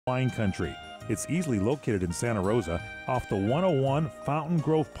wine country. It's easily located in Santa Rosa off the 101 Fountain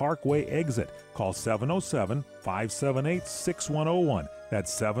Grove Parkway exit. Call 707-578-6101.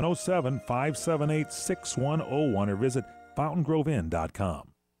 That's 707-578-6101 or visit fountaingroveinn.com.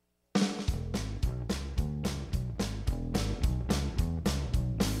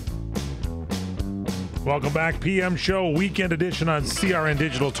 Welcome back. PM Show, weekend edition on CRN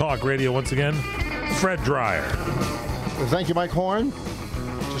Digital Talk Radio. Once again, Fred Dreyer. Thank you, Mike Horn.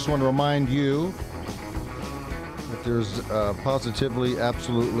 Just want to remind you that there's positively,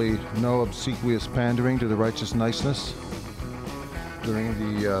 absolutely no obsequious pandering to the righteous niceness during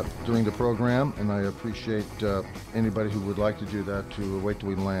the program, and I appreciate anybody who would like to do that to wait till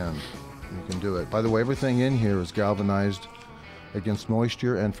we land. You can do it. By the way, everything in here is galvanized against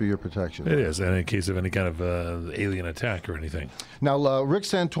moisture and for your protection. It is, and in case of any kind of alien attack or anything. Now, Rick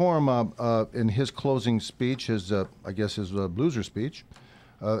Santorum, in his closing speech, his loser speech,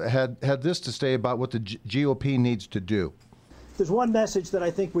 had this to say about what the GOP needs to do. There's one message that I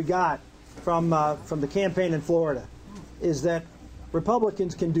think we got from the campaign in Florida, is that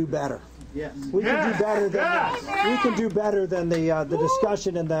Republicans can do better. Yes. We can do better than we can do better than the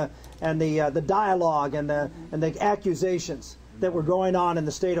discussion and the dialogue and the accusations that were going on in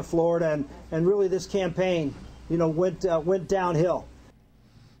the state of Florida, and really this campaign, went downhill.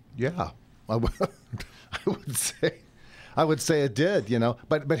 Yeah, I would say it did,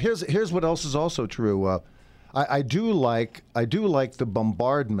 But here's what else is also true. I do like the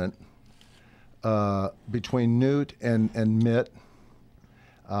bombardment between Newt and Mitt.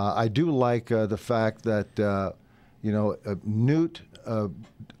 I do like the fact that Newt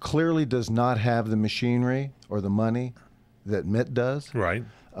clearly does not have the machinery or the money that Mitt does. Right.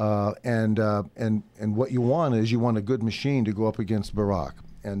 And what you want is a good machine to go up against Barack.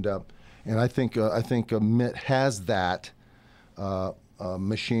 And I think Mitt has that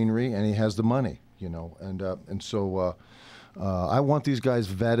machinery, and he has the money, and so I want these guys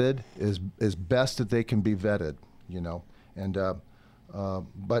vetted as best that they can be vetted, and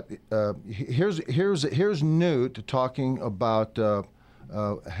but here's Newt talking about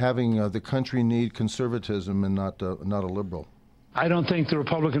having the country need conservatism and not a liberal. I don't think the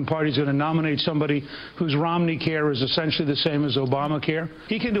Republican Party is going to nominate somebody whose Romney care is essentially the same as Obamacare.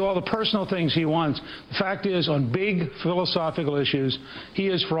 He can do all the personal things he wants. The fact is, on big philosophical issues, he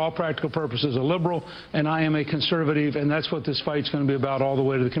is, for all practical purposes, a liberal, and I am a conservative, and that's what this fight's going to be about all the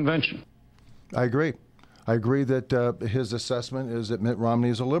way to the convention. I agree. I agree that his assessment is that Mitt Romney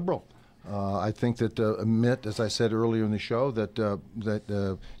is a liberal. I think that Mitt, as I said earlier in the show, that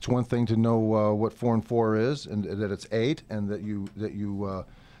it's one thing to know what 4 and 4 is, and that it's 8, and that you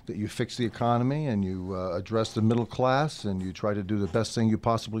fix the economy, and you address the middle class, and you try to do the best thing you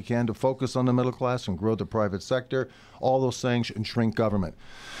possibly can to focus on the middle class and grow the private sector, all those things, and shrink government.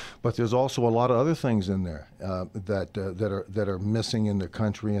 But there's also a lot of other things in there that are missing in the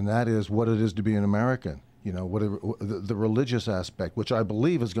country, and that is what it is to be an American. The religious aspect, which I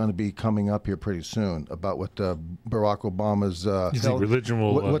believe is going to be coming up here pretty soon, about what Barack Obama's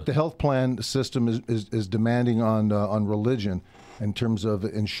what the health plan system is demanding on religion in terms of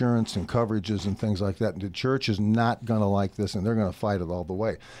insurance and coverages and things like that. And the church is not going to like this, and they're going to fight it all the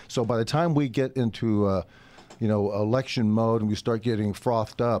way. So by the time we get into election mode and we start getting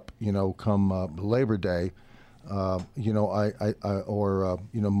frothed up, come Labor Day,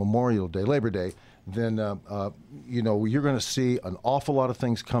 Memorial Day, Labor Day, then you're going to see an awful lot of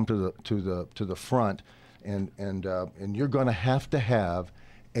things come to the front, and you're going to have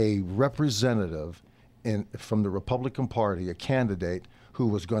a representative from the Republican Party, a candidate who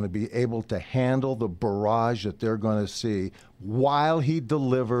was going to be able to handle the barrage that they're going to see while he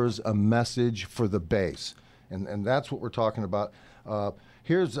delivers a message for the base, and that's what we're talking about.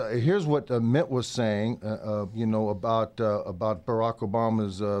 Here's what Mitt was saying, about Barack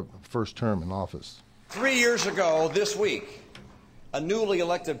Obama's first term in office. 3 years ago this week, a newly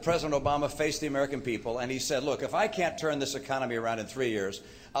elected President Obama faced the American people, and he said, look, if I can't turn this economy around in 3 years,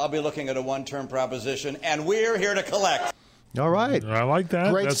 I'll be looking at a one-term proposition, and we're here to collect. All right. I like that.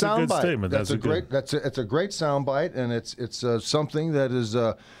 Great That's a good statement. It's a great soundbite, and it's something that is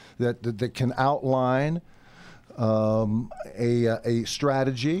that can outline a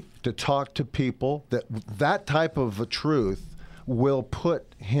strategy to talk to people. That type of a truth will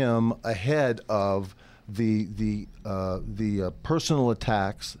put him ahead of the personal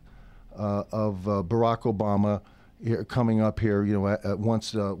attacks of Barack Obama coming up here.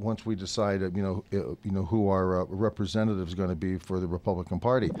 Once we decide who our representative is going to be for the Republican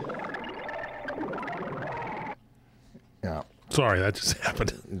Party. Yeah. Sorry, that just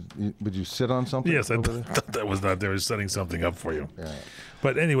happened. Would you sit on something? Yes, I thought that was not there. I was setting something up for you. Yeah.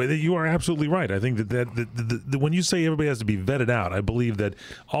 But anyway, you are absolutely right. I think that when you say everybody has to be vetted out, I believe that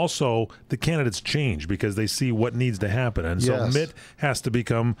also the candidates change because they see what needs to happen. And so Mitt has to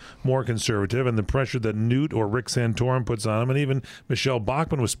become more conservative, and the pressure that Newt or Rick Santorum puts on him, and even Michelle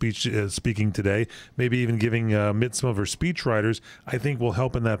Bachmann was speaking today, maybe even giving Mitt some of her speechwriters, I think will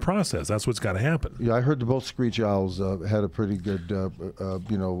help in that process. That's what's got to happen. Yeah, I heard the both Screech Owls had a pretty good,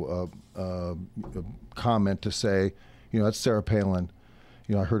 comment to say, that's Sarah Palin.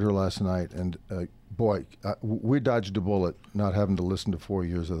 I heard her last night, and boy, we dodged a bullet not having to listen to 4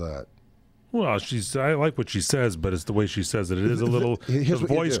 years of that. Well, I like what she says, but it's the way she says it. It is a little, the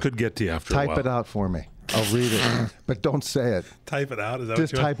voice could get to you after a while. Type it out for me. I'll read it, but don't say it. Type it out? Is that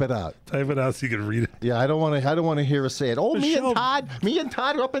Just what you type it out. Type it out so you can read it. Yeah, I don't want to hear her say it. Oh, Michelle, me and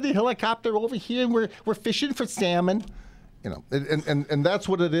Todd are up in the helicopter over here, and we're fishing for salmon. And that's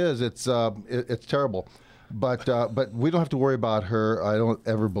what it is. It's terrible. But we don't have to worry about her. I don't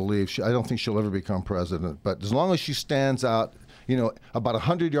ever believe I don't think she'll ever become president. But as long as she stands out, about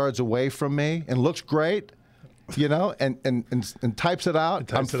 100 yards away from me and looks great, and types it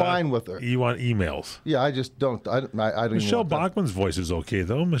out, I'm fine with her. You want emails? Yeah, I just don't. I don't. Michelle Bachmann's voice is okay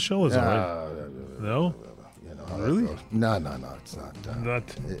though. Michelle is all right. No. Really? No, it's not.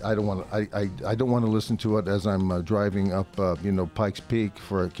 I don't want to. I don't want to listen to it as I'm driving up, Pikes Peak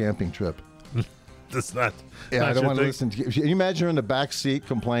for a camping trip. That's not. Yeah, not I don't want to thing. listen to. Can you imagine her in the back seat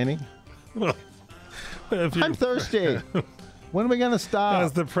complaining? Well, I'm thirsty. When are we going to stop?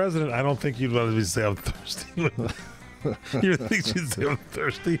 As the president, I don't think you'd want to say I'm thirsty. You think she'd say I'm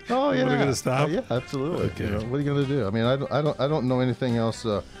thirsty? Oh yeah. When are we going to stop? Yeah, absolutely. Okay. What are you going to do? I mean, I don't know anything else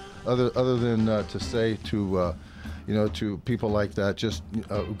other than to say to. To people like that, just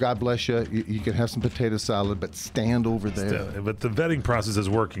God bless you. You can have some potato salad, but stand over there. But the vetting process is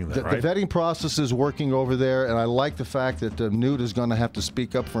working there, right? The vetting process is working over there, and I like the fact that Newt is going to have to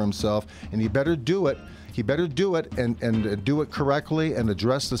speak up for himself, and he better do it. He better do it and do it correctly and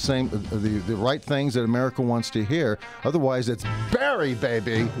address the right things that America wants to hear. Otherwise, it's Barry,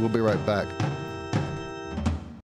 baby. We'll be right back.